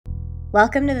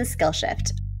Welcome to The Skill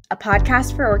Shift, a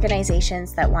podcast for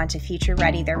organizations that want to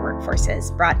future-ready their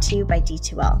workforces, brought to you by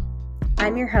D2L.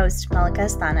 I'm your host, Malika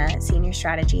Asthana, Senior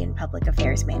Strategy and Public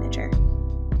Affairs Manager.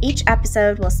 Each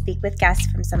episode will speak with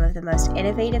guests from some of the most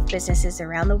innovative businesses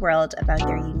around the world about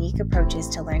their unique approaches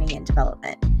to learning and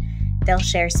development. They'll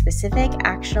share specific,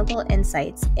 actionable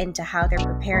insights into how they're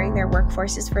preparing their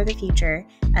workforces for the future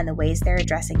and the ways they're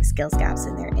addressing skills gaps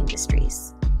in their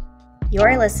industries.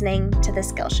 You're listening to The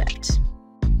Skill Shift.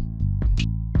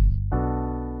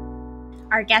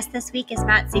 Our guest this week is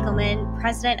Matt Sigelman,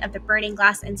 president of the Burning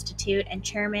Glass Institute and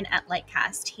chairman at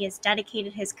Lightcast. He has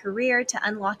dedicated his career to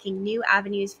unlocking new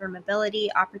avenues for mobility,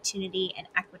 opportunity, and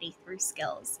equity through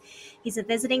skills. He's a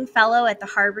visiting fellow at the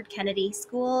Harvard Kennedy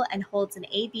School and holds an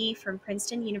AB from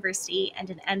Princeton University and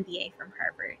an MBA from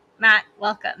Harvard. Matt,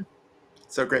 welcome.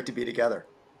 So great to be together.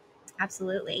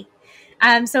 Absolutely.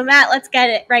 So Matt, let's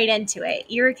get right into it.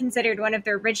 You were considered one of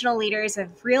the original leaders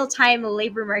of real-time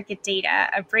labor market data,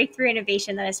 a breakthrough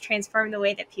innovation that has transformed the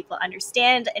way that people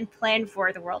understand and plan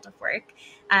for the world of work.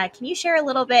 Can you share a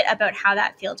little bit about how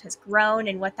that field has grown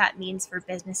and what that means for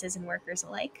businesses and workers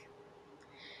alike?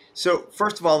 So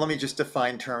first of all, let me just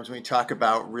define terms. When we talk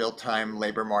about real-time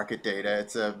labor market data,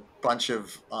 it's a bunch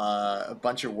of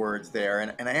words there,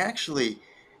 and I actually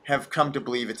have come to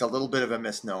believe it's a little bit of a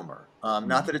misnomer.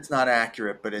 Not that it's not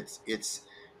accurate, but it's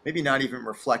maybe not even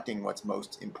reflecting what's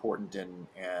most important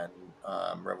and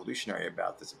revolutionary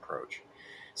about this approach.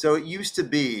 So it used to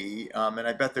be, and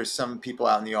I bet there's some people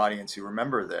out in the audience who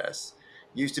remember this.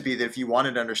 Used to be that if you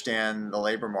wanted to understand the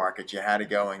labor market, you had to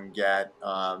go and get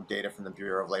data from the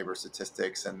Bureau of Labor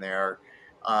Statistics and their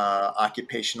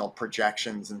occupational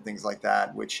projections and things like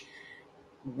that, which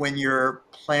when you're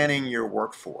planning your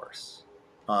workforce,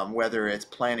 whether it's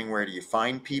planning where do you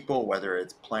find people, whether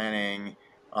it's planning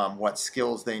what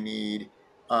skills they need,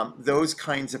 those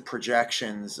kinds of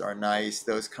projections are nice.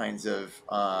 Those kinds of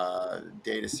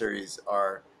data series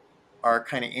are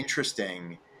kind of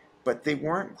interesting, but they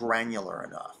weren't granular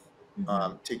enough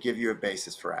to give you a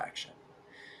basis for action.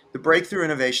 The breakthrough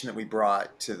innovation that we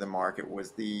brought to the market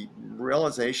was the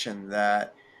realization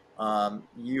that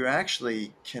you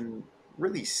actually can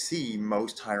really see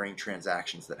most hiring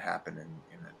transactions that happen in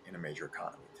a major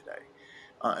economy today.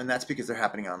 And that's because they're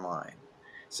happening online.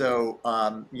 So,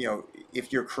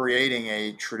 if you're creating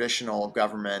a traditional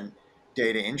government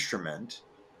data instrument,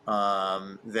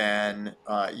 then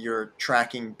you're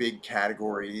tracking big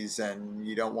categories and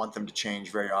you don't want them to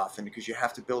change very often because you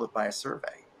have to build it by a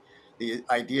survey. The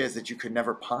idea is that you could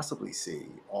never possibly see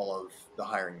all of the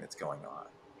hiring that's going on.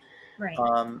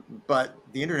 Right. But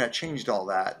the internet changed all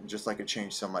that, just like it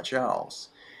changed so much else.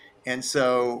 And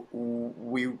so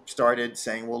we started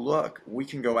saying, well, look, we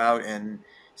can go out and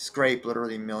scrape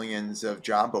literally millions of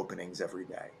job openings every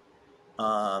day.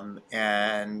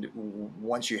 And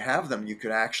once you have them, you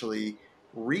could actually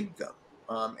read them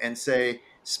and say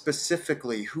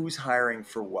specifically who's hiring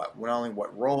for what, not only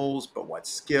what roles, but what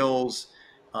skills,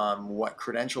 what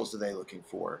credentials are they looking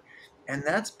for. And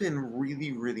that's been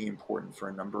really, really important for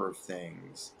a number of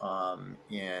things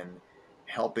in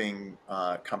helping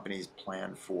companies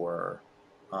plan for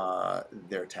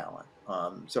their talent.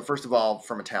 So first of all,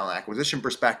 from a talent acquisition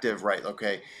perspective, right?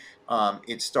 Okay,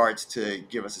 it starts to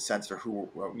give us a sense for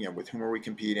with whom are we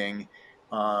competing,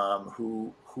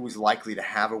 who's likely to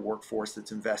have a workforce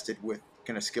that's invested with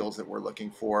kind of skills that we're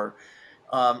looking for.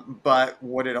 But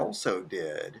what it also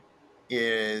did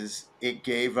is it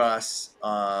gave us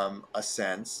a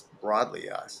sense, broadly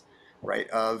us, right,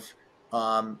 of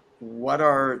what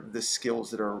are the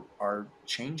skills that are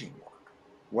changing work?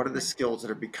 What are the skills that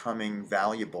are becoming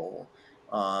valuable?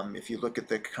 If you look at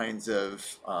the kinds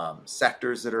of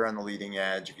sectors that are on the leading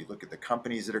edge, if you look at the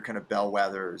companies that are kind of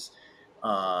bellwethers,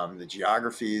 the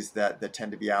geographies that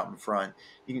tend to be out in front,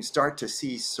 you can start to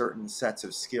see certain sets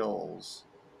of skills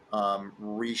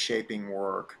reshaping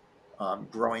work,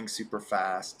 growing super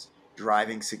fast,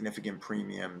 driving significant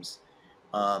premiums.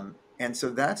 And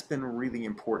so that's been really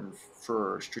important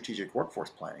for strategic workforce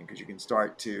planning because you can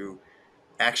start to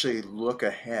actually look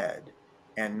ahead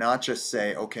and not just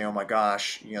say, okay, oh my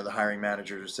gosh, the hiring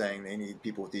managers are saying they need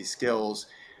people with these skills.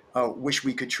 Oh, wish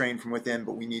we could train from within,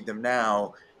 but we need them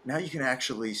now. Now you can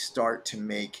actually start to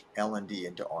make L&D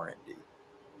into R&D.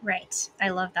 Right. I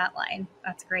love that line.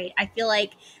 That's great. I feel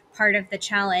like part of the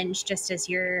challenge, just as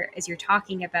you're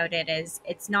talking about it, is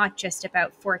it's not just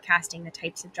about forecasting the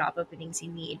types of job openings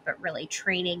you need, but really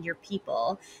training your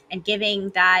people and giving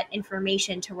that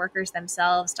information to workers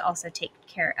themselves to also take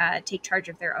charge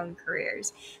of their own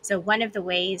careers. So one of the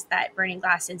ways that Burning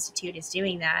Glass Institute is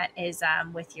doing that is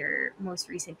with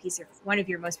one of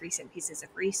your most recent pieces of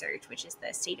research, which is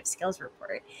the State of Skills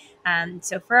report.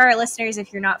 So, for our listeners,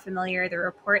 if you're not familiar, the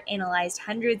report analyzed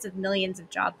hundreds of millions of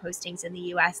job postings in the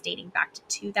US dating back to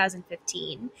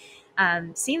 2015.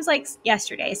 Seems like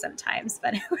yesterday sometimes,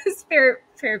 but it was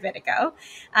fair bit ago.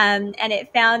 And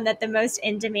it found that the most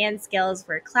in demand skills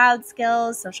were cloud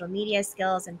skills, social media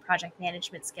skills, and project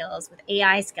management skills, with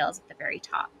AI skills at the very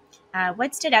top.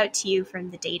 What stood out to you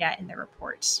from the data in the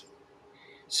report?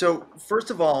 So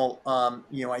first of all,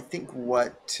 I think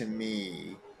what to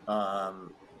me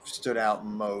stood out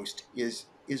most is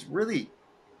really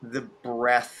the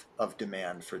breadth of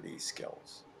demand for these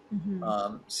skills.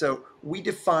 Mm-hmm. So we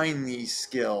define these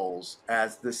skills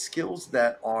as the skills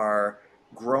that are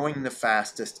growing the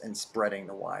fastest and spreading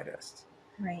the widest.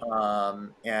 Right.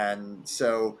 And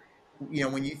so,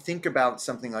 when you think about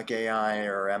something like AI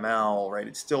or ML, right,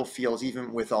 it still feels,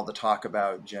 even with all the talk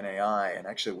about Gen AI, and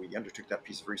actually we undertook that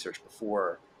piece of research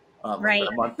before, like Right.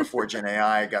 about a month before Gen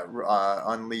AI got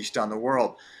unleashed on the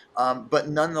world. But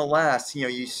nonetheless,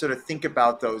 you sort of think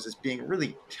about those as being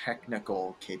really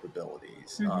technical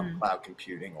capabilities, Mm-hmm. cloud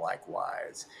computing,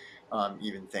 likewise,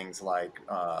 even things like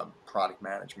product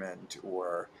management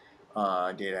or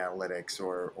data analytics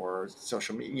or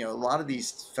social media. A lot of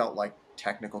these felt like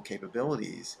technical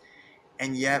capabilities,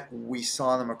 and yet we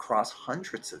saw them across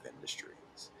hundreds of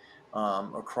industries,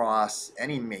 across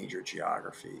any major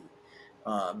geography.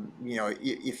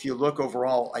 If you look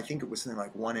overall, I think it was something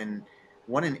like one in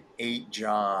 8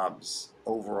 jobs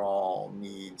overall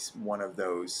needs one of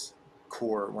those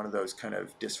kind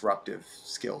of disruptive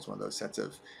skills, one of those sets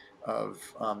of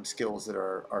skills that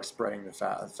are spreading the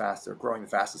fast, they're growing the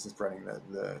fastest and spreading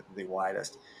the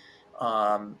widest.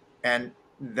 And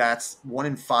that's 1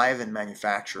 in 5 in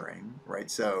manufacturing, right?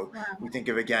 So Wow. we think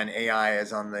of, again, AI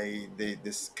as on the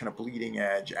this kind of bleeding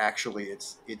edge. Actually,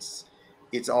 it's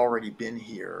already been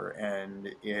here,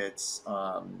 and it's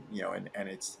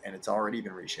already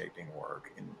been reshaping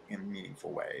work in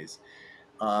meaningful ways.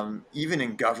 Even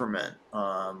in government,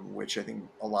 which I think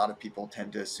a lot of people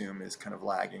tend to assume is kind of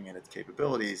lagging in its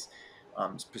capabilities,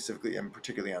 specifically and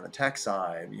particularly on the tech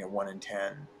side, 1 in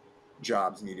 10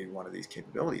 jobs needed one of these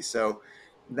capabilities. So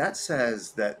that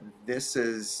says that this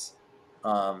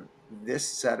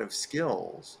set of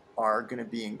skills are going to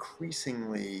be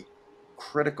increasingly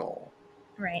critical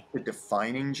Right. to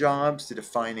defining jobs, to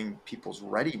defining people's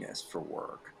readiness for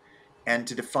work, and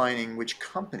to defining which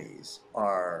companies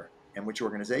are and which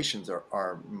organizations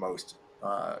are most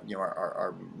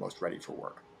are most ready for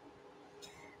work.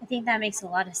 I think that makes a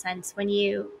lot of sense when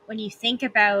you think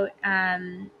about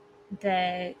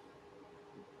the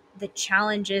the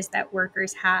challenges that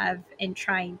workers have in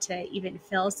trying to even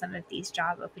fill some of these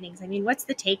job openings. I mean, what's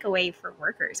the takeaway for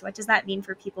workers? What does that mean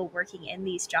for people working in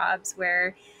these jobs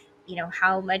where,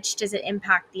 how much does it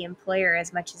impact the employer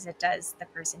as much as it does the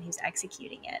person who's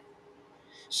executing it?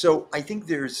 So I think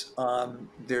there's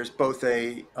both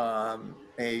a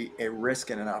risk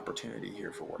and an opportunity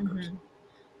here for workers.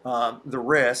 Mm-hmm. The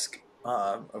risk,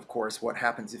 of course, what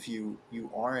happens if you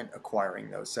aren't acquiring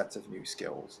those sets of new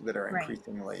skills that are Right.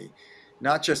 increasingly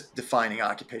not just defining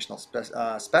occupational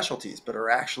specialties, but are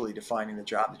actually defining the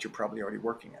job that you're probably already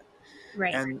working in.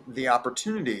 Right. And the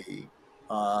opportunity,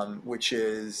 which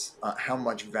is how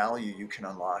much value you can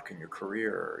unlock in your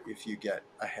career if you get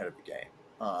ahead of the game.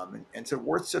 And so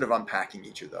worth sort of unpacking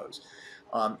each of those.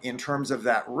 In terms of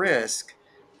that risk,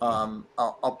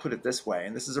 I'll put it this way,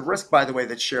 and this is a risk, by the way,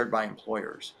 that's shared by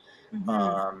employers. Mm-hmm.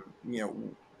 Um, you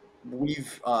know,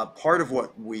 we've part of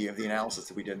what we of the analysis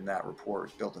that we did in that report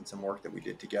was built in some work that we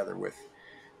did together with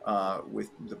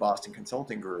the Boston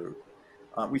Consulting Group.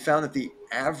 We found that the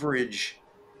average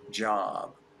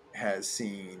job has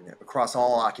seen, across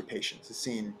all occupations, has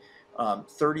seen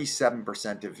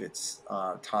 37% of its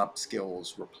top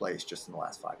skills replaced just in the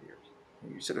last 5 years.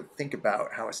 You sort of think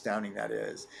about how astounding that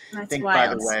is. That's Think, by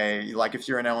the wild. way, like if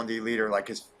you're an L&D leader,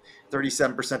 like is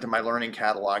 37% of my learning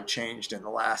catalog changed in the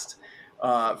last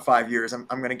 5 years? I'm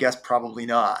going to guess probably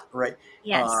not, right?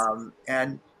 Yes.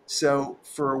 And so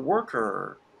for a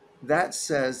worker, that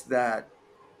says that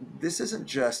this isn't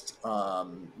just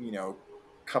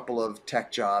couple of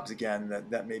tech jobs again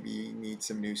that maybe need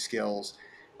some new skills.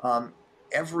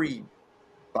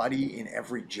 Everybody in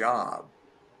every job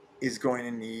is going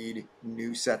to need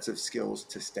new sets of skills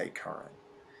to stay current.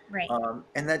 Right.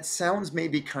 And that sounds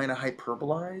maybe kind of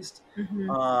hyperbolized.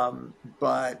 Hmm.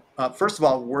 But first of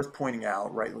all, worth pointing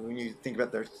out, right, when you think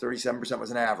about the 37%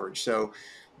 was an average. So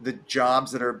the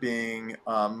jobs that are being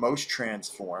most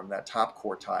transformed, that top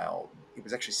quartile, it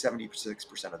was actually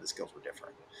 76% of the skills were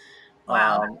different.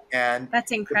 Wow. And That's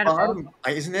the incredible. bottom,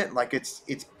 isn't it? Like it's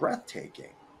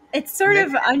breathtaking. It's And sort then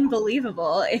of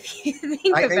unbelievable if you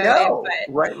think I about it, know, but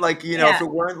right? Like, if yeah, it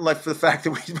weren't like for the fact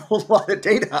that we pulled a lot of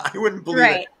data, I wouldn't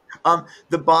believe it. right,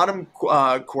 The bottom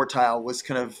quartile was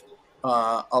kind of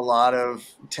a lot of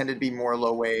tended to be more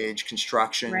low wage,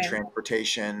 construction, right,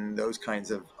 transportation, those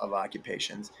kinds of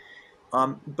occupations.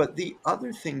 But the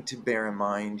other thing to bear in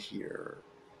mind here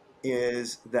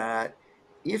is that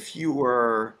if you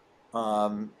were,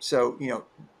 so,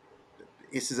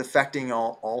 this is affecting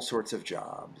all sorts of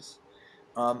jobs.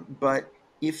 But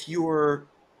if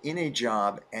you're in a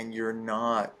job and you're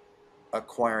not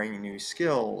acquiring new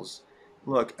skills,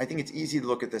 look, I think it's easy to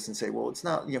look at this and say, well, it's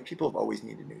not, people have always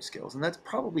needed new skills. And that's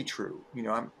probably true.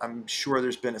 I'm sure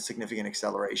there's been a significant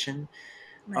acceleration.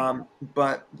 right,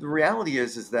 But the reality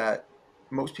is that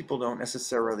most people don't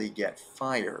necessarily get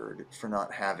fired for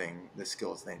not having the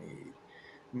skills they need.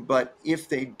 But if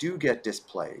they do get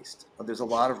displaced, there's a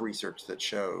lot of research that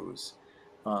shows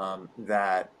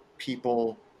that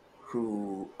people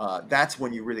who that's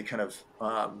when you really kind of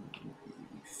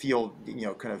feel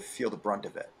the brunt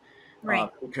of it. right,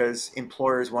 Because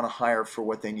employers want to hire for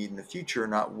what they need in the future,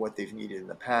 not what they've needed in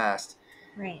the past.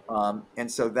 right.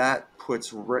 And so that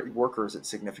puts workers at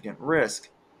significant risk.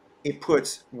 It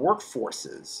puts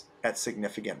workforces at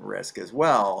significant risk as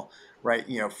well, right?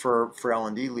 For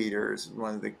L&D leaders,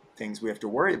 one of the things we have to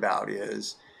worry about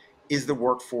is the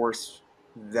workforce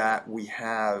that we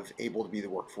have able to be the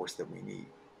workforce that we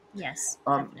need. Yes,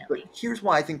 But definitely. here's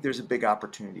why I think there's a big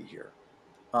opportunity here.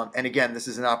 And again, this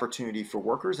is an opportunity for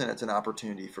workers and it's an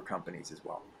opportunity for companies as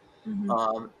well.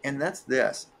 Hmm. And that's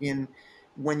this: in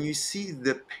when you see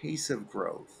the pace of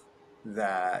growth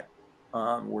that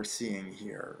we're seeing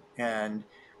here, and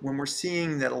when we're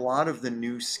seeing that a lot of the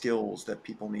new skills that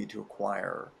people need to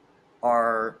acquire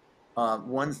are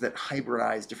ones that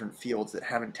hybridize different fields that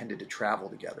haven't tended to travel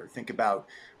together. Think about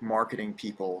marketing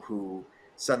people who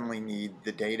suddenly need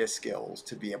the data skills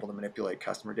to be able to manipulate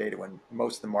customer data when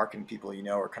most of the marketing people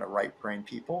are kind of right brain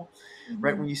people,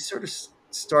 right? Hmm. When you sort of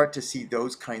start to see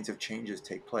those kinds of changes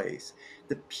take place,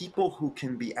 the people who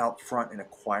can be out front in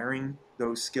acquiring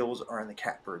those skills are in the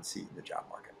catbird seat in the job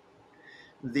market.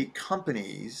 The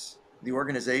companies, the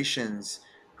organizations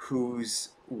who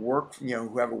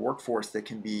have a workforce that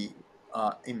can be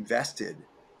invested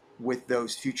with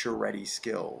those future ready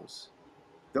skills,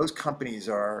 those companies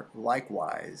are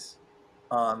likewise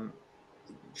um,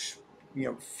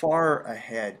 far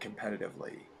ahead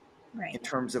competitively in Right.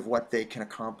 terms of what they can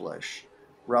accomplish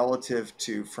relative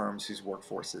to firms whose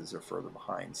workforces are further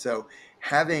behind. So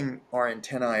having our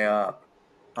antennae up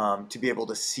to be able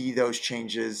to see those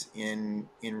changes in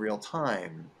real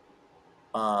time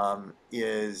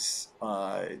is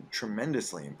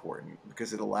tremendously important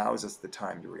because it allows us the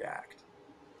time to react.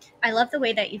 I love the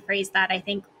way that you phrase that. I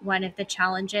think one of the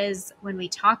challenges when we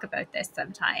talk about this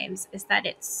sometimes is that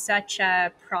it's such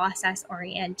a process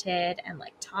oriented and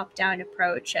like top down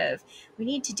approach of we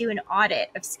need to do an audit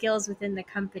of skills within the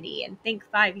company and think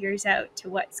 5 years out to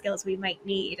what skills we might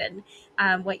need. And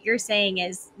what you're saying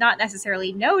is not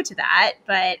necessarily no to that,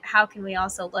 but how can we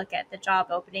also look at the job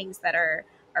openings that are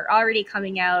already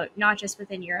coming out, not just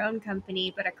within your own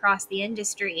company, but across the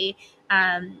industry,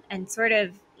 and sort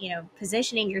of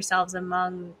positioning yourselves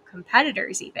among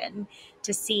competitors even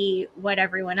to see what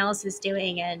everyone else is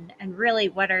doing and really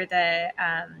what are the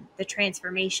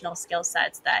transformational skill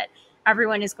sets that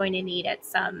everyone is going to need at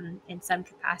some in some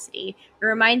capacity. It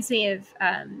reminds me of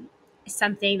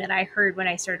something that I heard when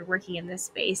I started working in this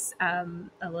space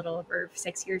a little over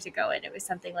 6 years ago, and it was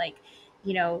something like,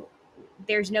 you know,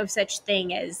 there's no such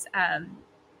thing as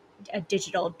a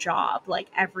digital job. Like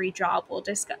every job will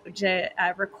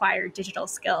require digital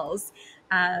skills.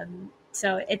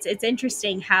 So it's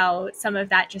interesting how some of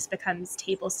that just becomes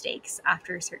table stakes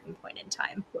after a certain point in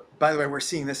time. By the way, we're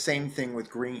seeing the same thing with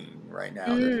green right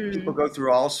now. That people Mm, go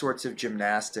through all sorts of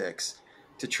gymnastics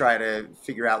to try to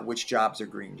figure out which jobs are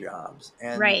green jobs.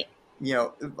 And right,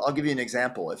 I'll give you an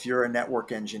example. If you're a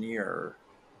network engineer,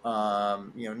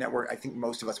 network. I think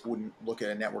most of us wouldn't look at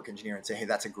a network engineer and say, "Hey,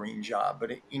 that's a green job."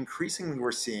 But increasingly,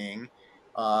 we're seeing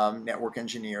network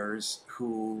engineers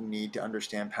who need to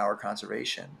understand power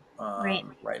conservation. right,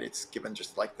 Right? It's given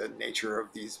just like the nature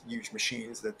of these huge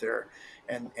machines that they're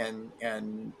and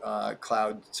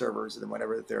cloud servers and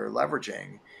whatever that they're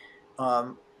leveraging.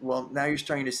 well, now you're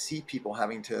starting to see people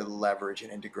having to leverage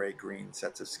and integrate green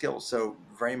sets of skills. So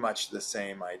very much the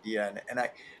same idea. And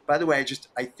I, by the way,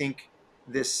 I think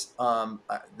this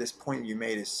point you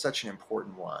made is such an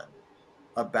important one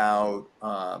about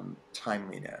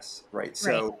timeliness, right? Right.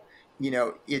 So,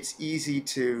 it's easy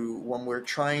to, when we're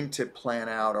trying to plan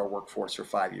out our workforce for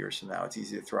 5 years from now, it's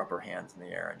easy to throw up our hands in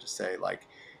the air and just say like,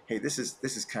 hey, this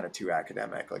is kind of too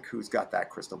academic. Like, who's got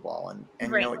that crystal ball? And you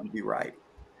know Right. what, you'd be right.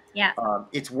 Yeah.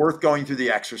 It's worth going through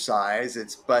the exercise.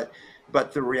 But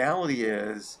the reality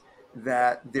is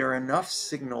that there are enough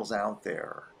signals out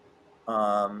there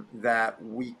that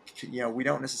we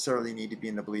don't necessarily need to be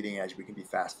in the bleeding edge. We can be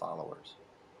fast followers.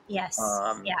 Yes.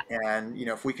 Yeah. And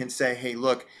if we can say, hey,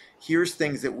 look, here's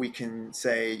things that we can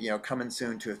say, coming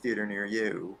soon to a theater near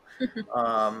you,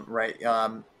 right,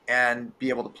 and be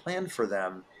able to plan for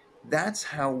them. That's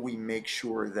how we make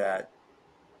sure that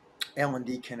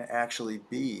L&D can actually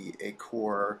be a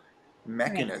core Right.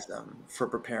 mechanism for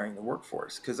preparing the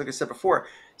workforce. Because, like I said before,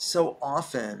 so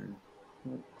often,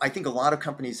 I think a lot of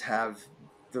companies have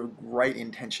the right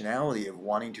intentionality of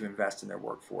wanting to invest in their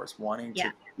workforce, wanting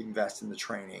Yeah. to invest in the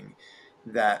training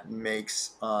that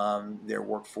makes their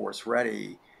workforce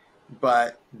ready.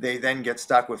 But they then get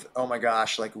stuck with, oh my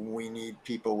gosh, like we need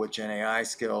people with Gen AI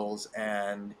skills,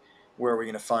 and where are we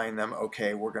going to find them?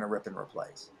 Okay, we're going to rip and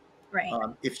replace. Right.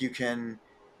 If you can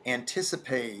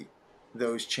anticipate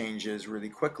those changes really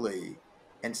quickly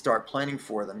and start planning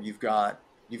for them, you've got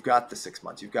the 6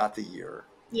 months, you've got the year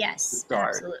to Yes,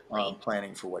 start absolutely.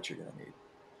 planning for what you're going to need.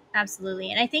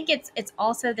 Absolutely. And I think it's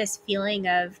also this feeling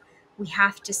of we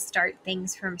have to start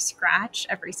things from scratch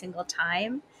every single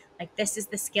time. Like this is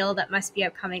the skill that must be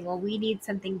upcoming. Well, we need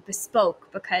something bespoke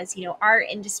because our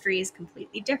industry is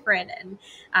completely different,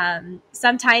 and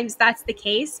sometimes that's the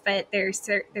case. But there's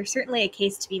certainly a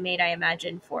case to be made, I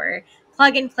imagine, for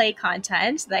plug and play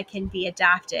content that can be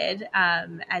adapted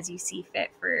as you see fit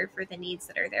for the needs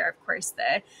that are there. Of course,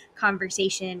 the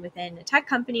conversation within a tech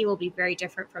company will be very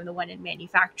different from the one in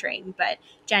manufacturing, but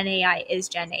Gen AI is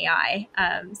Gen AI.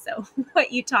 So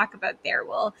what you talk about there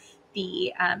will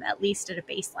be at least at a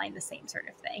baseline the same sort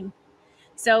of thing.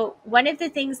 So one of the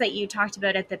things that you talked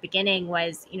about at the beginning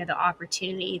was, the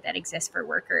opportunity that exists for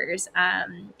workers,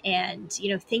 and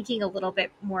thinking a little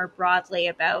bit more broadly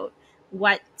about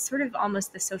what sort of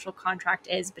almost the social contract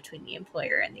is between the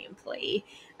employer and the employee.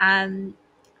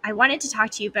 I wanted to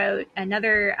talk to you about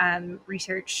another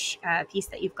research piece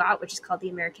that you've got, which is called the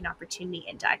American Opportunity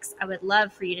Index. I would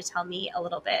love for you to tell me a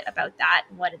little bit about that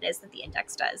and what it is that the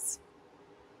index does.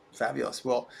 Fabulous.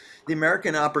 Well, the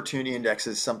American Opportunity Index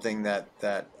is something that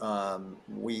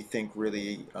we think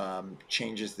really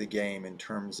changes the game in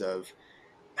terms of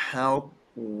how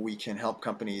we can help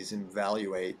companies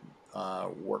evaluate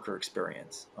worker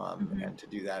experience, Mm-hmm. and to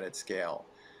do that at scale.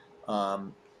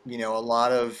 Um, a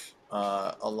lot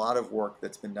of work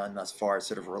that's been done thus far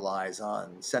sort of relies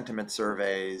on sentiment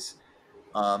surveys,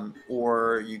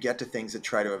 or you get to things that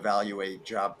try to evaluate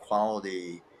job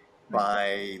quality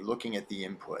Right. by looking at the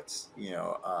inputs.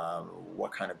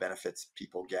 What kind of benefits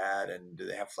people get, and do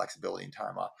they have flexibility in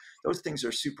time off? Those things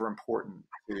are super important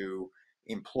to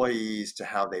employees, to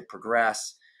how they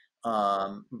progress.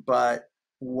 But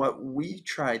what we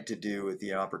tried to do with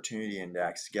the Opportunity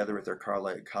Index, together with our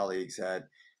colleagues at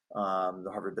the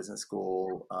Harvard Business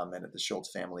School, and at the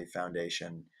Schultz Family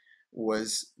Foundation,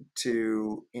 was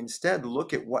to instead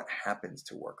look at what happens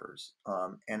to workers,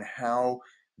 and how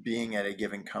being at a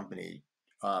given company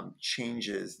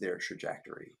changes their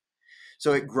trajectory.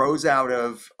 So it grows out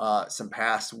of some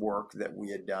past work that we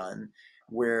had done,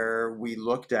 where we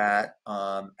looked at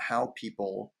how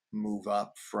people move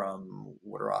up from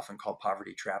what are often called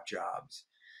poverty trap jobs.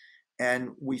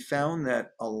 And we found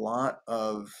that a lot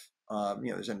of,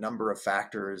 there's a number of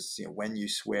factors, when you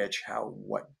switch,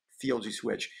 what fields you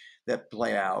switch, that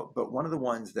play out. But one of the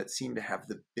ones that seemed to have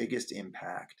the biggest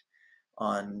impact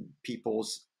on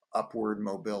people's upward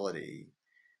mobility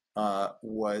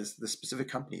was the specific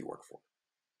company you work for.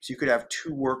 So you could have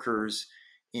two workers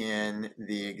in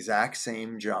the exact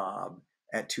same job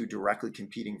at two directly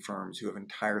competing firms who have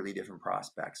entirely different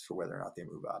prospects for whether or not they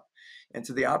move up. And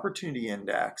so the Opportunity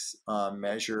Index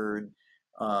measured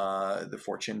the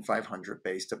Fortune 500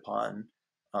 based upon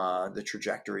the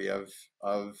trajectory of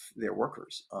their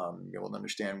workers, be able to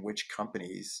understand which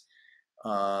companies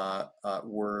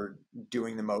were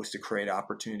doing the most to create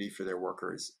opportunity for their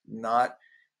workers, not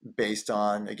based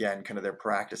on, again, kind of their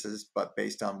practices, but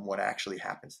based on what actually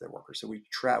happens to their workers. So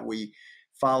we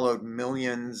followed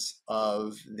millions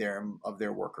of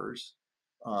their workers,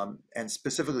 and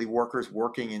specifically workers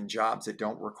working in jobs that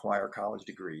don't require college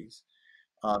degrees,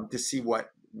 to see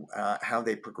how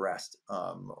they progressed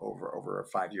over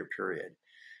a 5-year period.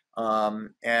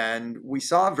 And we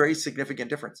saw very significant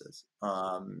differences.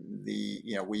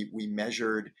 We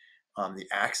measured the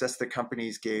access that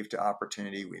companies gave to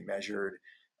opportunity. We measured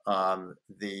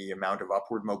the amount of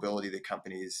upward mobility that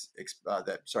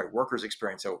workers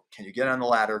experience. So, can you get on the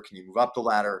ladder? Can you move up the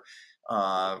ladder?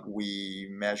 We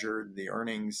measured the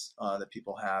earnings that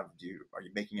people have. Are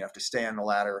you making enough to stay on the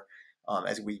ladder?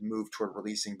 As we move toward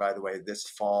releasing, by the way, this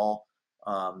fall,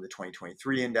 the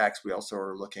 2023 index, we also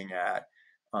are looking at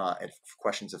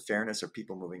questions of fairness. Are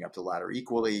people moving up the ladder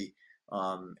equally?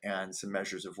 And some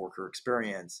measures of worker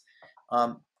experience.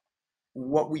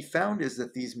 What we found is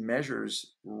that these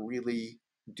measures really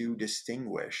do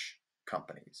distinguish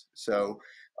companies. So,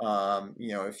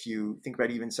 if you think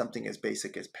about even something as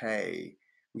basic as pay,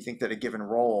 we think that a given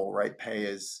role, right, pay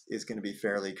is going to be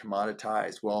fairly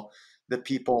commoditized. Well, the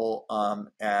people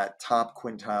at top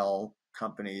quintile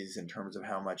companies, in terms of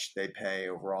how much they pay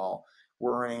overall,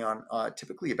 we're earning on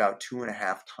typically about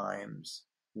 2.5 times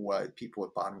what people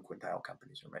at bottom quintile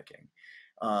companies are making.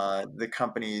 The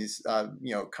companies,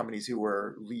 companies who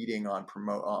were leading on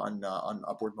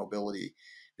upward mobility,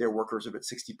 their workers are about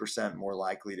 60% more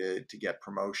likely to get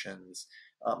promotions.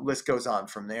 List goes on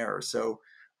from there. So,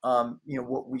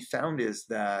 what we found is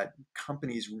that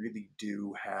companies really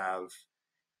do have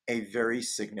a very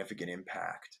significant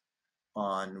impact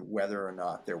on whether or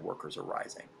not their workers are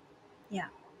rising. Yeah.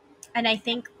 And I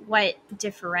think what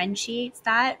differentiates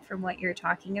that from what you're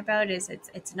talking about is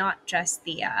it's not just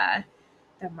the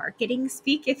marketing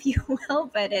speak, if you will,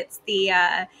 but it's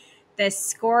the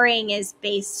scoring is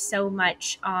based so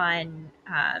much on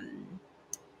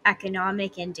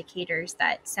economic indicators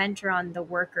that center on the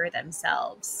worker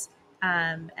themselves.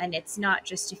 And it's not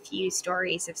just a few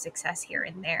stories of success here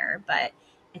and there, but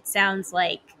it sounds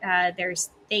like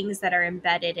there's things that are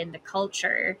embedded in the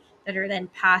culture that are then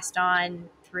passed on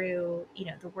through,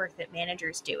 the work that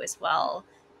managers do as well,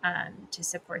 to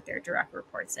support their direct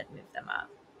reports and move them up.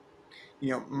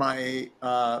 My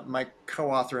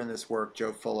co-author in this work,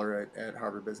 Joe Fuller at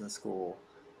Harvard Business School,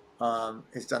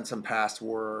 has done some past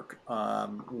work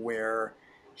where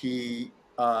he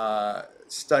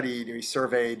he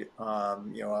surveyed a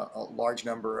large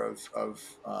number of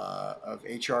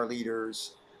HR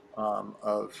leaders,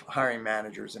 of hiring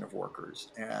managers, and of workers,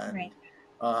 Right.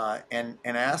 and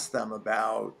asked them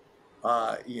about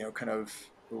kind of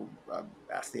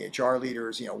ask the HR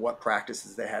leaders, what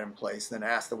practices they had in place, then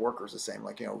ask the workers the same,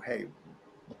 like, hey,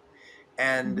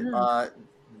 and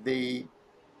Mm-hmm. the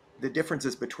the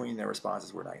differences between their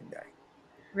responses were night and day.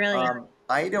 Really.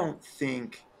 I don't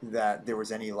think that there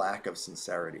was any lack of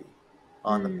sincerity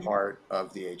on the Mm, part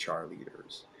of the HR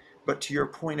leaders. But to your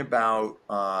point about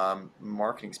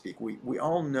marketing speak, we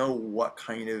all know what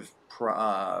kind of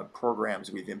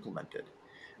programs we've implemented.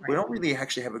 We right. don't really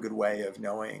actually have a good way of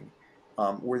knowing,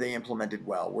 were they implemented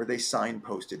well? Were they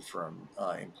signposted from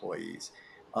employees?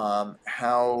 How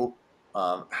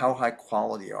high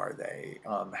quality are they?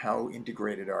 How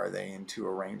integrated are they into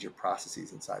a range of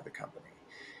processes inside the company?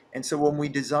 And so when we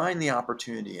designed the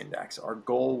opportunity index, our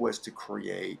goal was to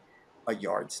create a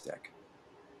yardstick.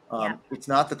 Yeah. It's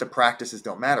not that the practices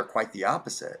don't matter, quite the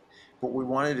opposite. What we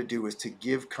wanted to do was to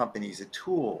give companies a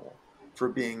tool for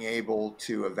being able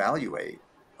to evaluate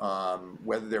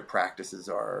whether their practices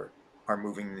are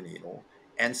moving the needle,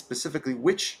 and specifically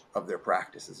which of their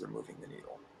practices are moving the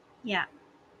needle. Yeah.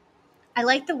 I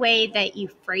like the way that you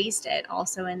phrased it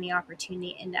also in the opportunity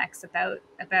index about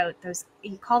those,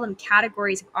 you call them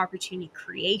categories of opportunity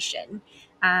creation.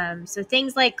 So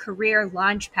things like career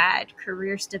launchpad,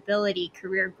 career stability,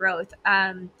 career growth.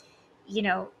 You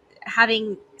know,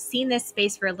 having seen this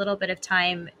space for a little bit of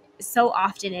time, so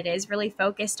often it is really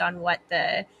focused on what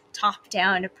the top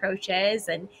down approach is.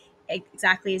 And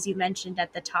exactly as you mentioned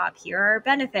at the top, here are our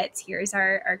benefits, here's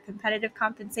our competitive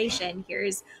compensation,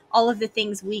 here's all of the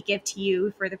things we give to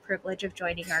you for the privilege of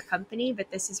joining our company.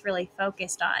 But this is really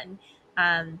focused on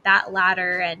that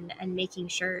ladder and making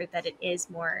sure that it is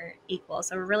more equal.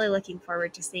 So we're really looking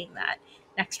forward to seeing that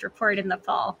next report in the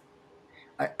fall.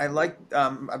 I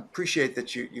appreciate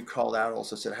that you called out,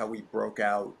 also said how we broke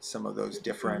out some of those Mm,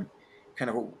 different kind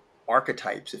of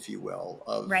archetypes, if you will,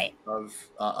 right. of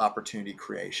opportunity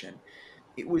creation.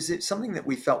 It's something that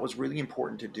we felt was really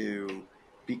important to do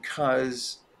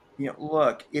because,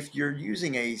 look, if you're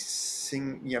using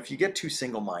if you get too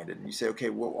single-minded and you say,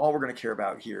 okay, well, all we're going to care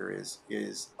about here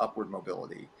is upward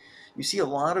mobility, you see a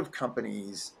lot of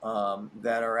companies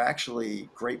that are actually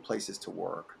great places to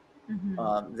work, Hmm.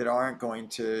 that aren't going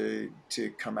to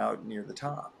come out near the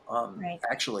top. Right.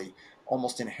 Actually,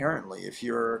 almost inherently, if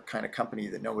you're a kind of company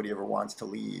that nobody ever wants to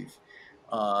leave,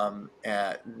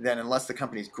 then unless the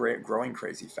company's growing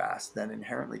crazy fast, then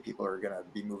inherently people are going to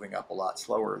be moving up a lot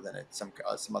slower than at some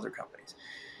other companies.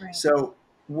 Right. So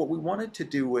what we wanted to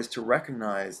do was to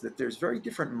recognize that there's very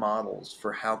different models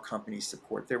for how companies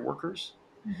support their workers,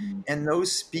 Mm-hmm. and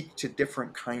those speak to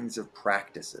different kinds of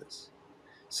practices.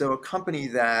 So a company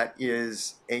that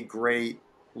is a great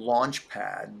launch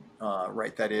pad,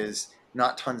 right, that is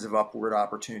not tons of upward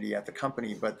opportunity at the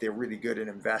company, but they're really good at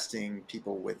investing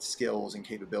people with skills and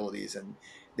capabilities, and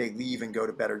they leave and go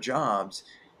to better jobs,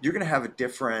 you're going to have a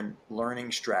different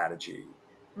learning strategy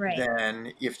Right.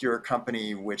 than if you're a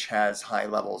company which has high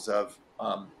levels of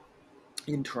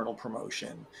internal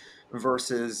promotion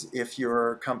versus if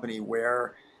you're a company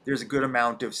where there's a good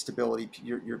amount of stability.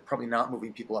 You're probably not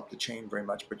moving people up the chain very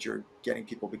much, but you're getting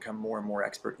people become more and more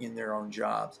expert in their own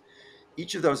jobs.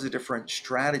 Each of those is a different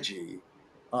strategy.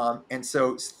 And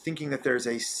so thinking that there's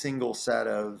a single set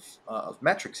of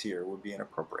metrics here would be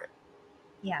inappropriate.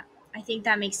 Yeah, I think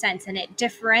that makes sense. And it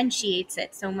differentiates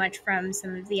it so much from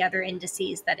some of the other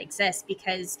indices that exist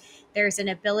because there's an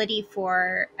ability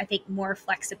for, I think, more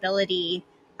flexibility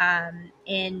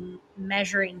in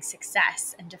measuring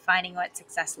success and defining what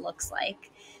success looks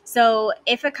like. So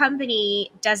if a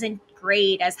company doesn't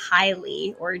grade as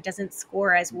highly or doesn't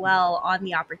score as well on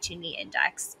the opportunity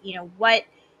index,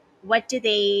 what do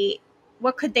they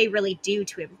what could they really do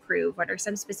to improve? What are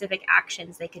some specific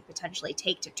actions they could potentially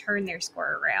take to turn their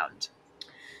score around?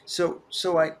 So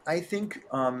I think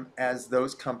as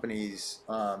those companies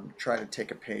try to take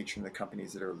a page from the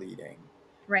companies that are leading,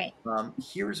 Right.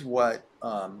 here's what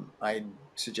I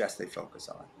suggest they focus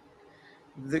on.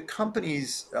 The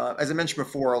companies, as I mentioned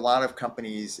before, a lot of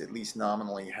companies, at least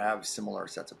nominally, have similar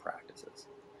sets of practices.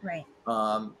 Right.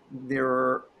 There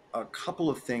are a couple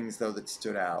of things, though, that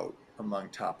stood out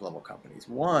among top level companies.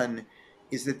 One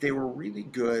is that they were really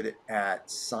good at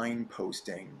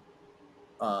signposting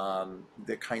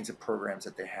the kinds of programs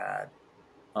that they had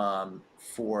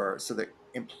for so that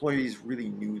employees really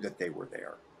knew that they were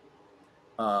there.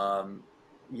 Um,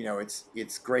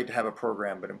 it's great to have a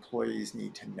program, but employees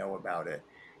need to know about it.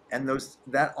 And those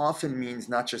that often means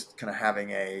not just kind of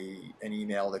having an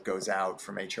email that goes out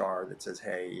from HR that says,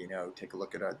 "Hey, take a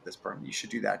look at this program. You should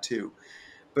do that too."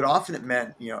 But often it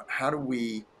meant, how do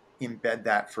we embed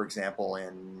that, for example,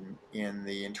 in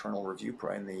the internal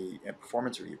in the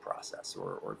performance review process,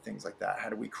 or things like that? How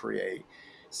do we create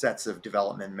sets of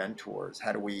development mentors?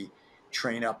 How do we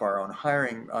train up our own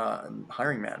hiring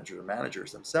managers or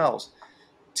managers themselves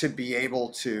to be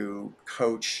able to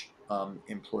coach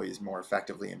employees more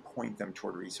effectively and point them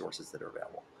toward resources that are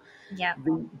available? Yeah.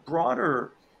 The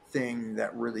broader thing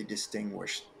that really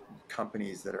distinguished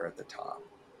companies that are at the top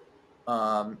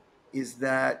is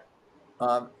that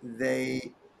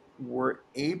they were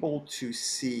able to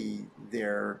see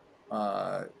their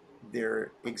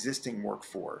existing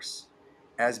workforce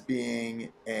as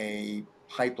being a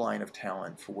pipeline of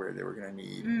talent for where they were going to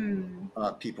need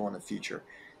Mm. people in the future.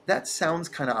 That sounds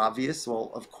kind of obvious.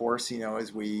 Well, of course,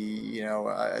 as we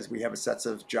have a sets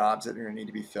of jobs that are going to need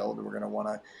to be filled, we're going to want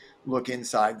to look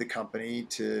inside the company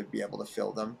to be able to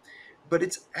fill them. But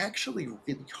it's actually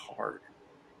really hard.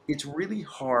 It's really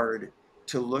hard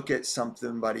to look at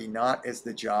somebody not as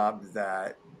the job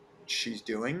that she's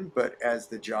doing, but as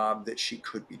the job that she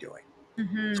could be doing.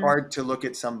 It's Mm-hmm. hard to look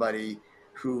at somebody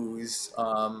who's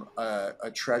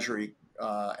a treasury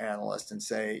analyst and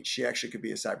say she actually could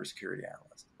be a cybersecurity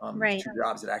analyst. Right. Two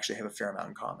jobs that actually have a fair amount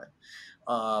in common.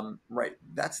 Right.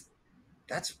 That's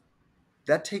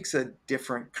that takes a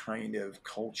different kind of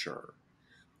culture.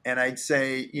 And I'd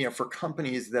say, for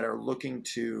companies that are looking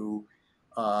to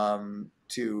kind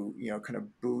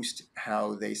of boost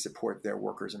how they support their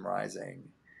workers in rising,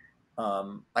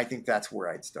 I think that's where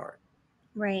I'd start.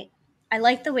 Right. I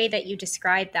like the way that you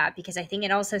describe that because I think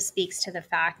it also speaks to the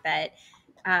fact that,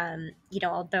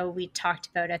 although we talked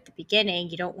about at the beginning,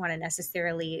 you don't want to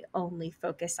necessarily only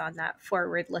focus on that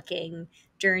forward looking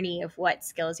journey of what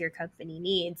skills your company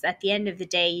needs. At the end of the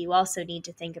day, you also need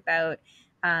to think about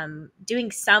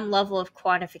doing some level of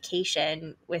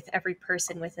quantification with every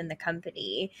person within the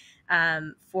company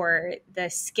for the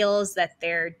skills that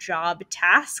their job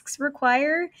tasks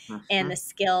require and the Mhm.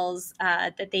 skills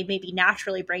that they maybe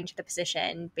naturally bring to the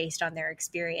position based on their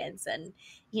experience. And,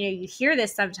 you hear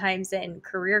this sometimes in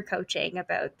career coaching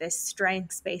about this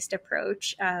strengths based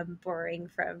approach, borrowing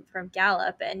from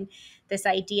Gallup, and this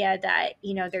idea that,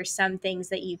 there's some things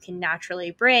that you can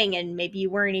naturally bring and maybe you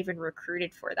weren't even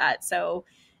recruited for that. So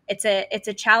it's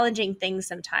a challenging thing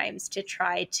sometimes to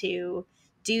try to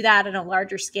do that on a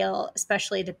larger scale,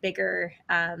 especially the bigger,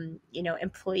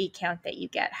 employee count that you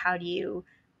get. How do you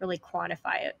really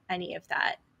quantify any of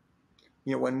that?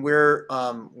 When we're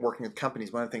working with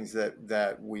companies, one of the things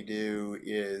that we do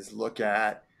is look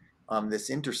at this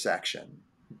intersection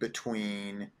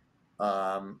between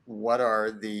what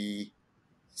are the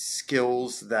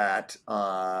skills that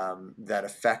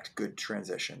affect good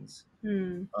transitions,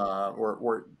 Hmm.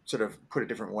 or sort of put a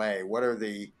different way, what are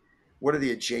the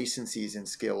adjacencies in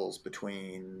skills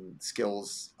between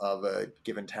skills of a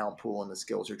given talent pool and the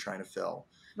skills you're trying to fill,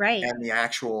 Right. and the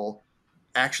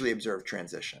actually observed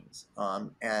transitions.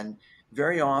 And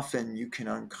very often you can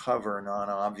uncover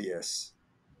non-obvious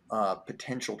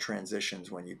potential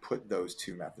transitions when you put those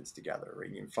two methods together.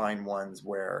 Right? You can find ones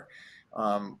where,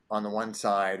 on the one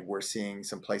side, we're seeing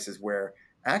some places where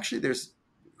actually there's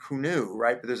who knew,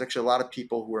 right? But there's actually a lot of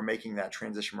people who are making that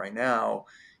transition right now,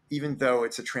 even though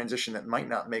it's a transition that might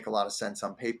not make a lot of sense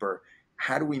on paper.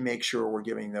 How do we make sure we're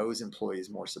giving those employees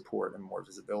more support and more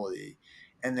visibility?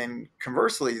 And then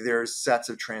conversely, there's sets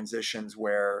of transitions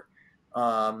where,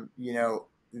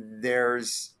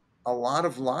 there's a lot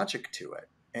of logic to it,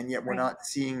 and yet we're Right. not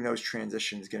seeing those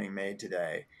transitions getting made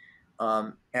today.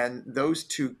 And those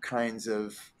two kinds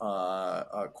of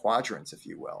quadrants, if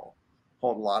you will,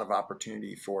 hold a lot of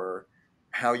opportunity for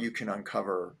how you can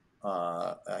uncover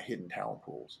hidden talent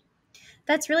pools.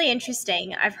 That's really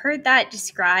interesting. I've heard that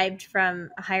described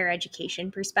from a higher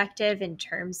education perspective in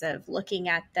terms of looking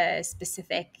at the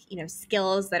specific,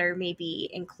 skills that are maybe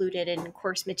included in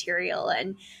course material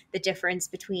and the difference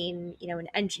between, an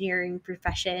engineering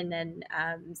profession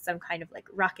and some kind of like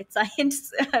rocket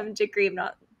science degree. I'm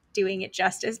not doing it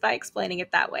justice by explaining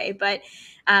it that way, but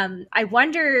I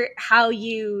wonder how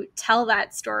you tell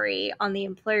that story on the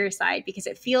employer side, because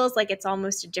it feels like it's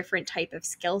almost a different type of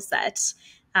skill set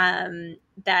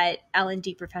that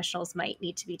L&D professionals might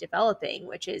need to be developing,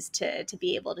 which is to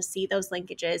be able to see those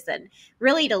linkages and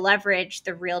really to leverage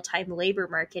the real time labor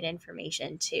market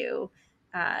information to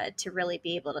really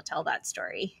be able to tell that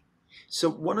story. So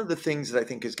one of the things that I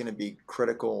think is going to be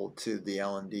critical to the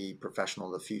L&D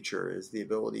professional of the future is the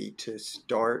ability to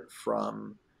start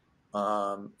from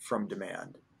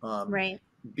demand. Right.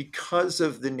 Because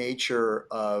of the nature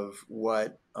of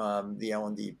what the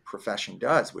L&D profession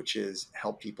does, which is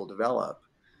help people develop,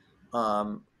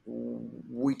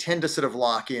 we tend to sort of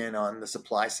lock in on the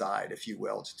supply side, if you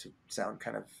will, to sound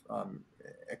kind of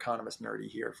economist nerdy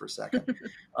here for a second.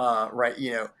 Right?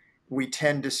 We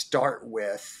tend to start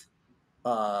with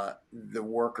the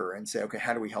worker and say, okay,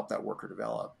 how do we help that worker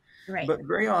develop? Right. But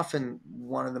very often,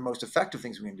 one of the most effective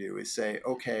things we can do is say,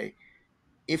 okay,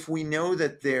 if we know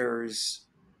that there's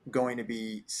going to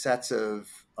be sets of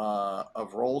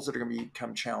roles that are going to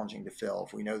become challenging to fill,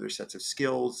 if we know there's sets of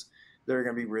skills that are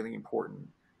going to be really important,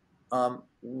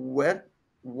 what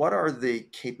are the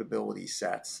capability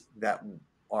sets that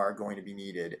are going to be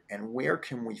needed, and where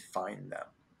can we find them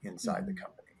inside the Mhm.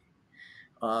 company?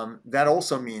 That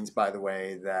also means, by the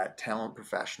way, that talent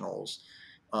professionals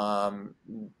um,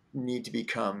 need to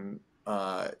become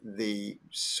the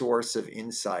source of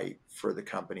insight for the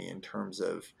company in terms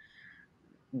of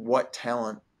what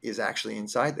talent is actually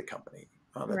inside the company.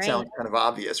 That Right. sounds kind of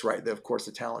obvious, right? Of course,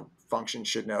 the talent function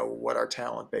should know what our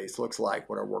talent base looks like,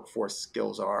 what our workforce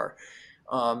skills are.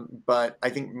 But I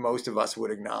think most of us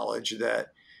would acknowledge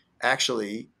that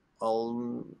actually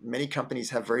many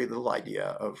companies have very little idea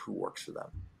of who works for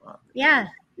them. They know Yeah.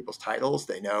 people's titles.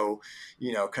 They know,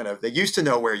 kind of, they used to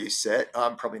know where you sit,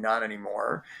 probably not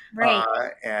anymore. Right.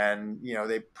 And,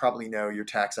 they probably know your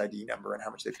tax ID number and how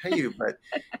much they pay you. But,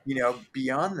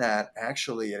 beyond that,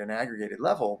 actually, at an aggregated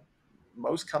level,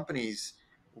 most companies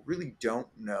really don't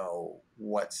know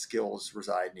what skills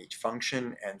reside in each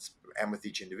function and with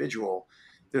each individual.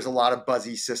 There's a lot of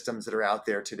buzzy systems that are out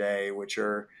there today which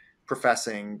are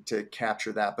professing to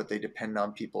capture that, but they depend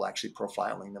on people actually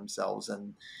profiling themselves,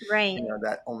 and Right.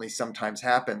 that only sometimes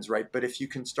happens, right? But if you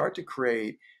can start to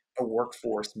create a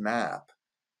workforce map,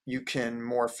 you can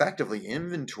more effectively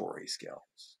inventory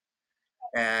skills.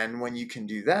 And when you can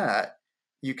do that,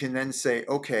 you can then say,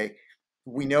 okay,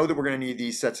 we know that we're going to need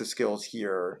these sets of skills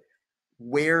here.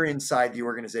 Where inside the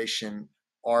organization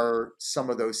are some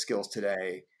of those skills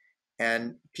today?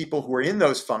 And people who are in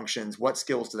those functions, what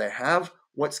skills do they have?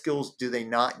 What skills do they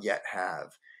not yet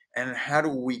have? And how do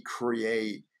we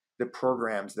create the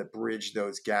programs that bridge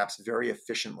those gaps very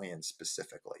efficiently and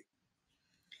specifically?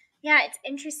 Yeah, it's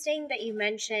interesting that you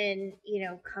mention,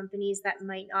 companies that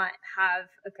might not have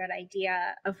a good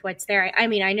idea of what's there. I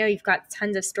mean, I know you've got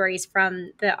tons of stories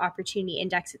from the opportunity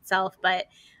index itself, but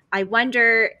I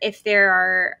wonder if there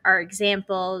are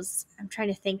examples. I'm trying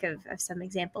to think of some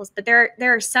examples, but there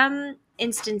are some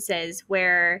instances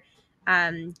where,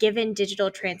 given digital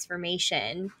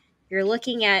transformation, you're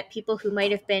looking at people who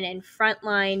might have been in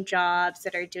frontline jobs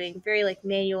that are doing very like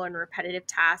manual and repetitive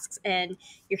tasks, and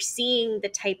you're seeing the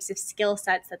types of skill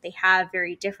sets that they have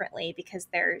very differently because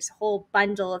there's a whole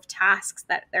bundle of tasks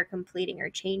that they're completing or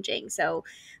changing. So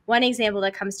one example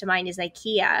that comes to mind is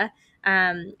IKEA.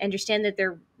 Understand that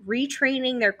they're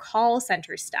retraining their call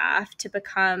center staff to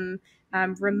become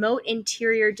remote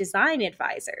interior design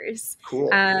advisors, Cool.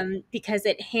 because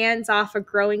it hands off a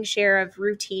growing share of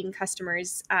routine customer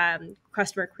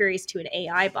queries to an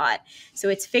AI bot. So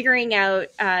it's figuring out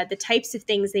the types of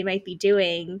things they might be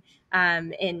doing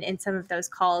in some of those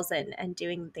calls, and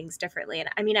doing things differently. And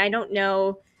I mean, I don't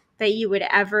know that you would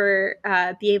ever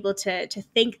be able to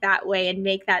think that way and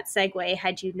make that segue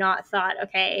had you not thought,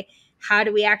 okay, how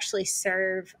do we actually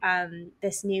serve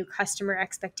this new customer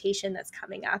expectation that's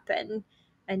coming up,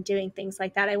 and doing things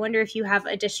like that. I wonder if you have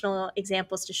additional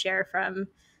examples to share from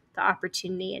the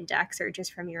opportunity index or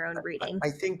just from your own reading.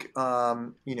 I think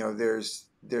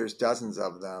there's dozens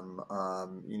of them,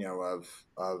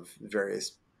 of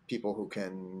various people who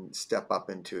can step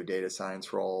up into a data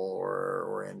science role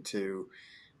or into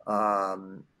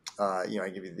I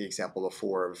give you the example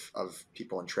before of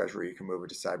people in treasury who can move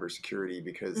into cybersecurity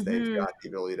because they've Mm-hmm. got the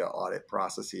ability to audit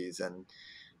processes and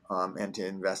to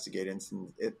investigate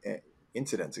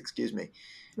incidents. Excuse me.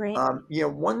 Right.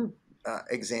 One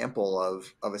example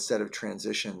of a set of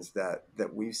transitions that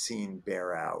we've seen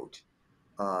bear out,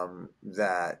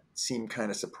 that seem kind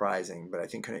of surprising, but I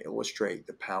think kind of illustrate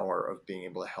the power of being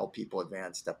able to help people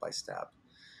advance step by step,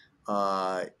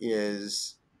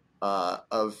 is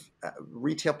of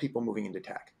retail people moving into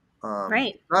tech.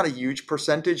 Right. Not a huge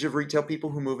percentage of retail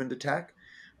people who move into tech,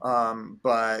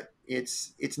 but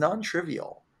it's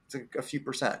non-trivial. It's a few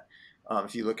percent.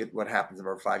 If you look at what happens in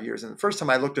over 5 years. And the first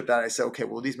time I looked at that, I said, okay,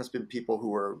 well, these must have been people who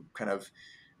were kind of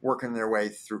working their way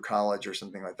through college or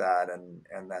something like that,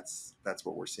 and that's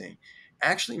what we're seeing.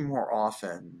 Actually, more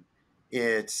often,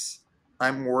 it's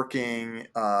I'm working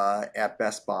at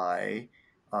Best Buy,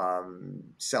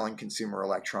 selling consumer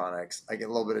electronics. I get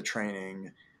a little bit of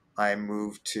training. I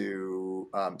move to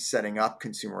setting up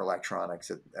consumer electronics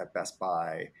at Best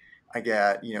Buy. I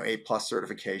get A+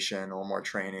 certification, a little more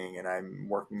training, and I'm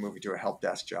moving to a help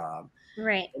desk job.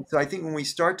 Right. And so I think when we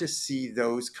start to see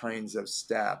those kinds of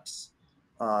steps,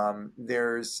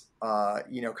 there's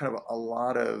kind of a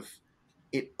lot of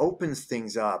it opens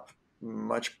things up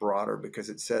much broader because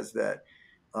it says that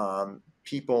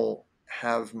people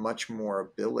have much more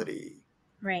ability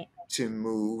Right. to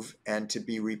move and to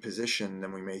be repositioned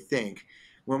than we may think.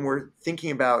 When we're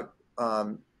thinking about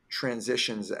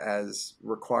transitions as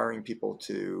requiring people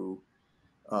to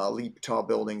leap tall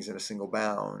buildings in a single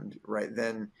bound, right?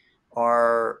 Then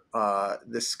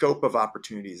the scope of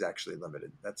opportunity is actually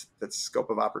limited. That's scope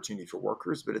of opportunity for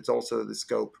workers, but it's also the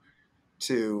scope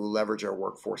to leverage our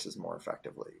workforces more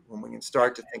effectively. When we can Yeah.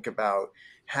 start to think about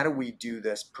how do we do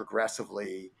this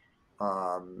progressively,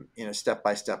 in a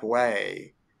step-by-step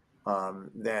way,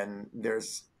 then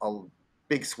there's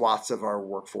big swaths of our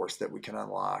workforce that we can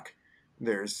unlock.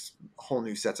 There's whole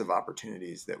new sets of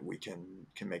opportunities that we can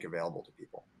make available to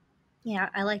people. Yeah,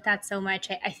 I like that so much.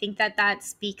 I think that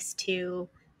speaks to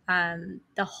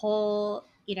the whole,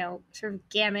 sort of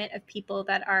gamut of people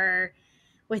that are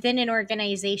within an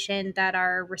organization that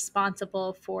are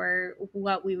responsible for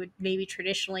what we would maybe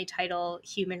traditionally title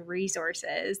human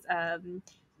resources.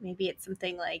 Maybe it's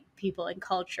something like people and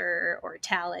culture or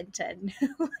talent and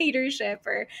leadership,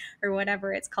 or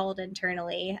whatever it's called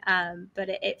internally. But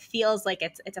it feels like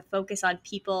it's a focus on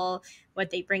people,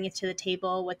 what they bring to the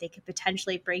table, what they could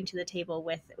potentially bring to the table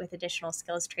with additional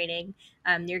skills training.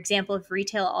 Your example of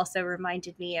retail also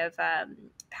reminded me of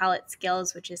Palette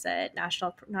Skills, which is a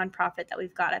national nonprofit that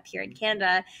we've got up here in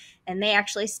Canada, and they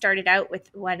actually started out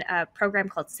with a program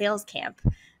called Sales Camp.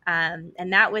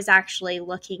 And that was actually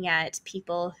looking at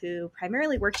people who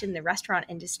primarily worked in the restaurant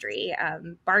industry,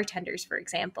 bartenders, for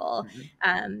example,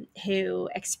 who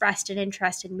expressed an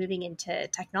interest in moving into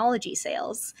technology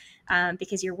sales,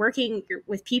 because you're working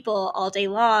with people all day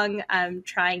long,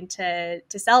 trying to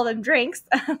sell them drinks.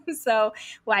 So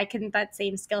why couldn't that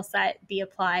same skill set be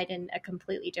applied in a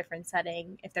completely different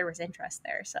setting if there was interest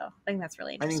there? So I think that's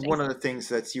really I think interesting. one of the things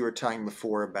that you were talking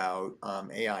before about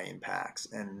AI impacts,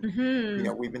 and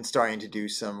Mm-hmm. we've been starting to do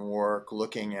some work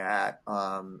looking at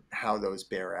how those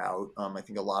bear out. I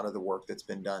think a lot of the work that's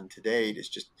been done to date is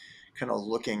just kind of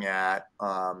looking at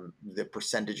the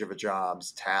percentage of a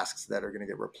job's tasks that are going to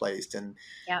get replaced, and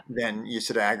Yeah. then you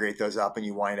sort of aggregate those up, and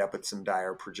you wind up with some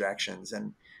dire projections.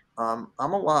 And I'm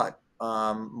a lot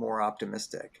more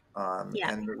optimistic,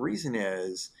 Yeah. and the reason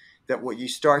is that what you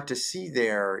start to see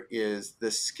there is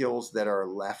the skills that are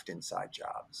left inside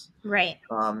jobs. Right.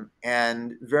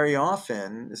 And very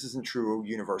often, this isn't true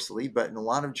universally, but in a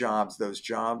lot of jobs, those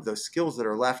skills that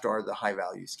are left are the high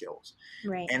value skills.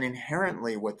 Right. And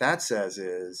inherently what that says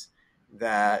is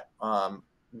that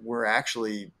we're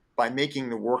actually, by making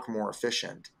the work more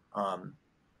efficient,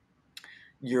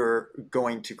 you're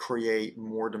going to create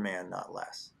more demand, not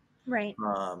less. Right.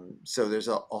 So there's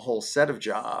a whole set of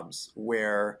jobs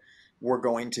where we're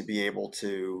going to be able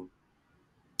to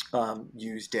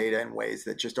use data in ways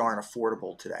that just aren't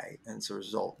affordable today, and so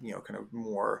as a result, kind of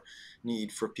more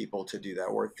need for people to do that.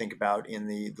 Or think about in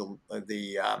the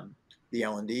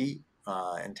L&D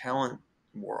and talent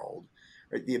world,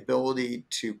 right? The ability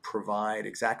to provide,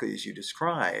 exactly as you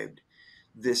described,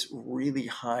 this really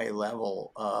high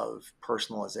level of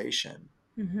personalization,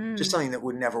 just something that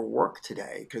would never work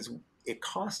today because it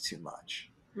costs too much.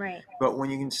 Right. But when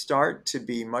you can start to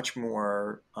be much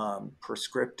more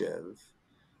prescriptive,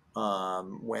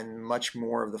 when much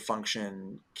more of the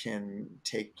function can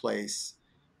take place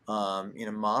in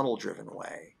a model-driven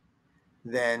way,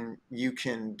 then you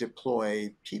can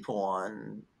deploy people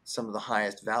on some of the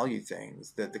highest value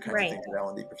things, that the kinds of things that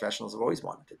L&D professionals have always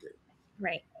wanted to do.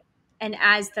 Right. And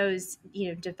as those,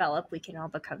 develop, we can all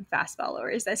become fast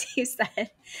followers, as you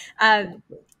said.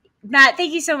 Matt,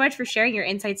 thank you so much for sharing your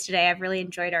insights today. I've really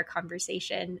enjoyed our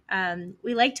conversation.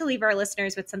 We like to leave our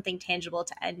listeners with something tangible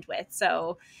to end with.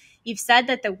 So you've said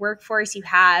that the workforce you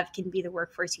have can be the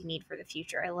workforce you need for the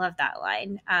future. I love that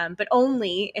line, but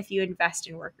only if you invest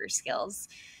in worker skills.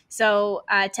 So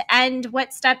to end,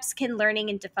 what steps can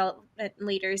learning and development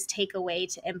leaders take away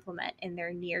to implement in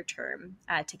their near term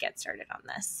to get started on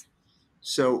this?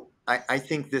 So I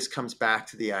think this comes back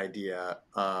to the idea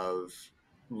of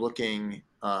looking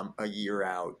a year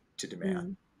out to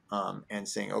demand and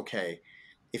saying, okay,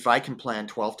 if I can plan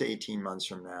 12 to 18 months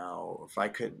from now, if I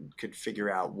could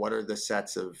figure out what are the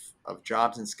sets of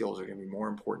jobs and skills that are going to be more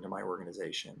important to my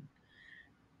organization,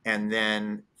 and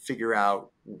then figure out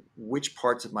which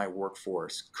parts of my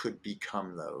workforce could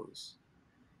become those,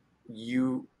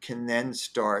 you can then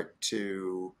start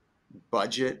to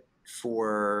budget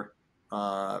for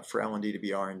L&D to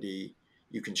be R&D.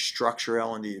 You can structure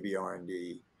L&D to be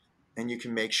R&D, and you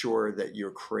can make sure that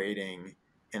you're creating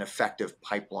an effective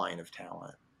pipeline of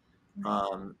talent,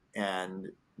 and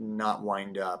not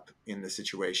wind up in the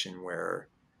situation where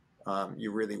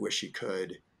you really wish you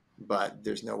could, but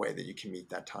there's no way that you can meet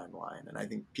that timeline. And I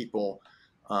think people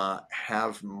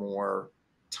have more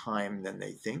time than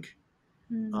they think,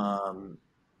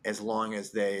 as long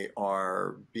as they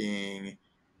are being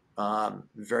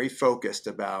very focused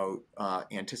about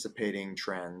anticipating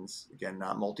trends, again,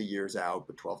 not multi-years out,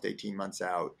 but 12 to 18 months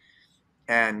out,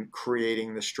 and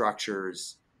creating the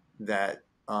structures that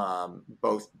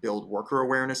both build worker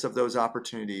awareness of those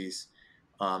opportunities,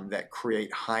 that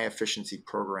create high efficiency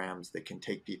programs that can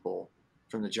take people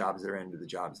from the jobs they're in to the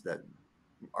jobs that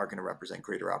are going to represent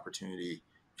greater opportunity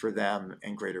for them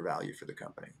and greater value for the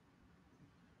company.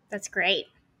 That's great.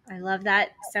 I love that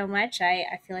so much.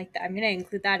 I feel like I'm going to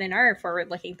include that in our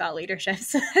forward-looking thought leadership.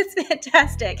 So that's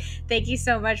fantastic. Thank you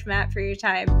so much, Matt, for your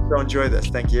time. So enjoy this.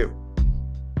 Thank you.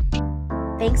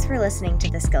 Thanks for listening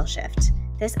to The Skill Shift.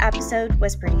 This episode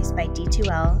was produced by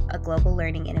D2L, a global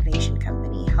learning innovation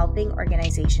company helping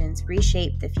organizations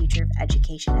reshape the future of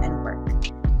education and work.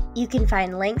 You can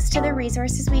find links to the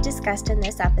resources we discussed in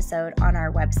this episode on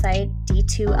our website,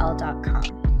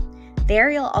 d2l.com. There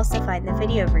you'll also find the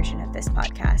video version of this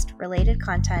podcast, related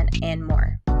content, and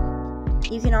more.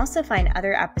 You can also find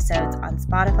other episodes on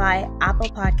Spotify, Apple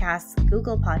Podcasts,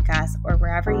 Google Podcasts, or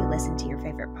wherever you listen to your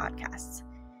favorite podcasts.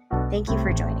 Thank you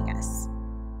for joining us.